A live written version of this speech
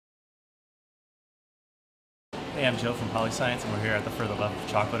Hey, I'm Joe from PolyScience, and we're here at the Further Love of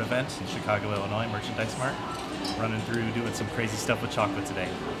Chocolate event in Chicago, Illinois, Merchandise Mart. Running through, doing some crazy stuff with chocolate today.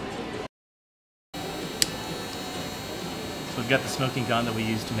 So we've got the smoking gun that we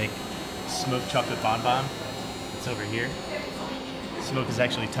use to make smoked chocolate bonbon. It's over here. Smoke is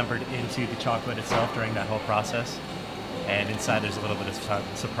actually tempered into the chocolate itself during that whole process. And inside there's a little bit of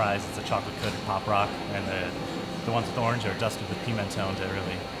surprise. It's a chocolate-coated pop rock, and the ones with orange are dusted with pimenton to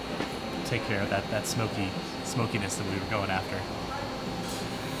really take care of that smokiness that we were going after.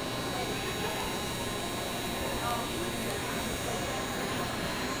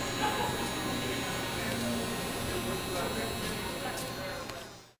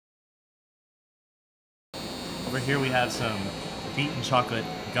 Over here we have some beet and chocolate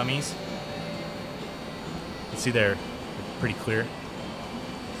gummies. You can see they're pretty clear.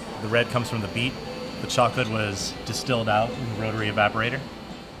 The red comes from the beet. The chocolate was distilled out in the rotary evaporator.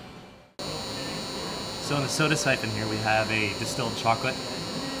 So in the soda siphon here we have a distilled chocolate,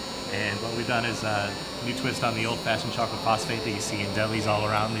 and what we've done is a new twist on the old-fashioned chocolate phosphate that you see in delis all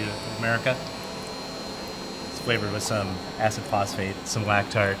around America. It's flavored with some acid phosphate, some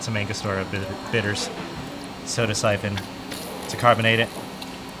lactart, some Angostura bitters. Soda siphon to carbonate it.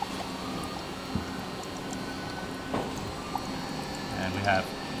 And we have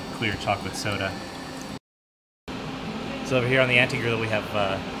clear chocolate soda. So over here on the anti-grill we have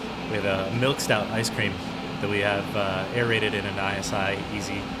a milk stout ice cream that we have aerated in an ISI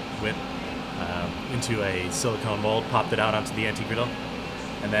easy whip into a silicone mold, popped it out onto the anti-griddle.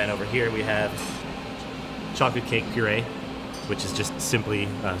 And then over here we have chocolate cake puree, which is just simply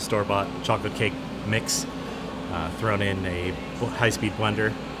store-bought chocolate cake mix thrown in a high-speed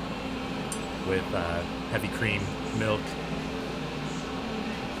blender with heavy cream, milk,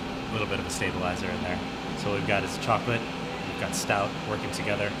 a little bit of a stabilizer in there. So what we've got is chocolate, we've got stout working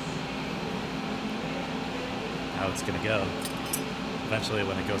together. How it's going to go. Eventually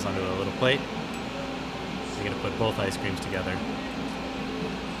when it goes onto a little plate, you're going to put both ice creams together.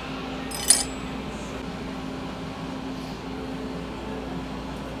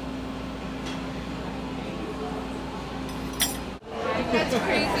 That's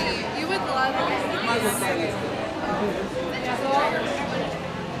crazy. You would love it.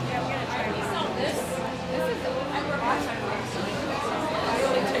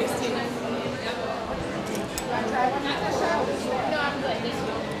 No, I'm good. This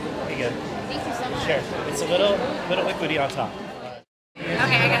one. Pretty good. Thank you so much. Sure. It's a little liquidy on top. Okay,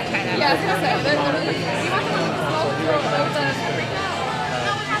 I gotta try that. Yeah, I was gonna say, you want the one with the smoke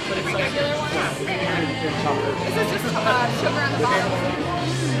or the regular one? This is just sugar on the bottom.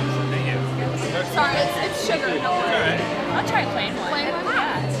 Thank you. Sorry, it's sugar. No worries. Alright. I'll try plain one. Plain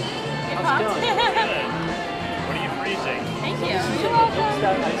one? What are you freezing? Thank you. Milk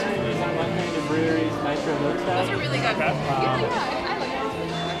stout ice cream is on one kind of breweries, Nitro Milk Stout. Those are really good. Okay. Yeah.